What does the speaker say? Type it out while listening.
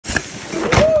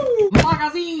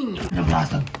magazine. The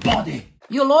blaster body.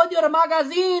 You load your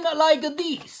magazine like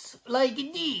this, like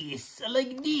this,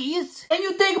 like this. And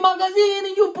you take magazine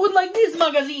and you put like this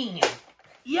magazine.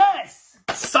 Yes.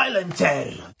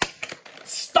 Silencer.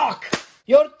 Stock.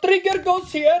 Your trigger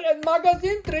goes here and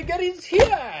magazine trigger is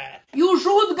here. You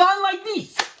shoot gun like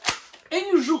this. And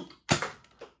you shoot.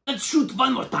 Let's shoot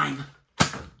one more time.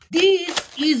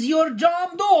 This is your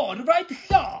jam door right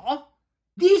here.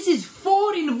 This is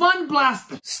 4-in-1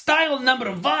 blaster. Style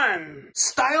number 1.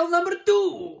 Style number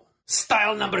 2.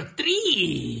 Style number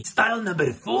 3. Style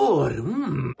number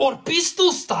 4. Or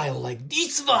pistol style like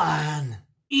this one.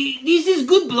 This is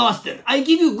good blaster. I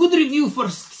give you good review for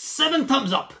 7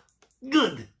 thumbs up.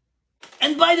 Good.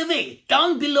 And by the way,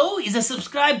 down below is a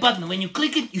subscribe button. When you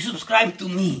click it, you subscribe to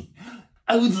me.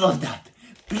 I would love that.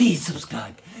 Please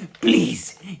subscribe.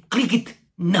 Please click it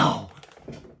now.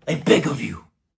 I beg of you.